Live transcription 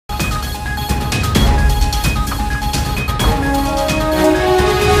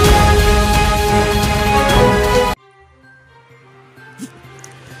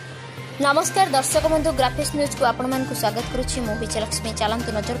नमस्कार दर्शक बंधु ग्राफिक्स न्यूज को आपण मानकु स्वागत करुछि मु विजयलक्ष्मी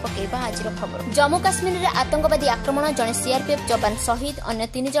चलंतु नजर पकेबा आजिर खबर। जम्मू काश्मीर रे आतंकवादी आक्रमण जने सीआरपीएफ जवान शहीद अन्य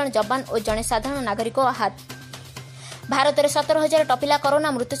 3 जन जवान और जने साधारण नागरिक आहत। भारत में 17,000 टपिला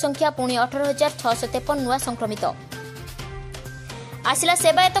कोरोना मृत्यु संख्या पुणी 18,653 नुआ संक्रमित। आसिला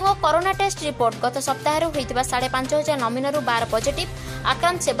सेवायतों कोरोना टेस्ट रिपोर्ट गत सप्ताह होइतिबा 5,500 नमूना 12 पॉजिटिव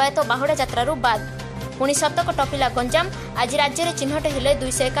आक्रांत सेवायत बाहुड़ा यात्रा बाद पुणी शतक टपिला गंजाम। आज राज्य में चिन्हट हेले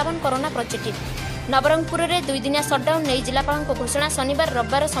 251 कोरोना पॉजिटिव। नवरंगपुर में 2 दिनिया सटडाउन नहीं जिलापाल घोषणा। शनिवार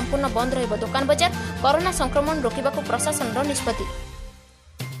रविवार संपूर्ण बंद रहिबो दुकान बजार। कोरोना संक्रमण रोकबाकू प्रशासन निष्पत्ति।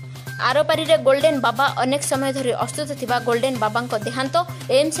 आरपारी रे गोल्डन बाबा अनेक समय धरी अस्तित्व थिबा गोल्डन बाबा देहांत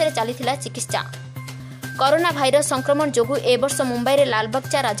एम्स रे चलीथिला चिकित्सा। कोरोना भाइरस संक्रमण जोगु ए वर्ष मुंबई रे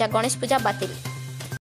लालबागचा राजा गणेश पूजा बातिल।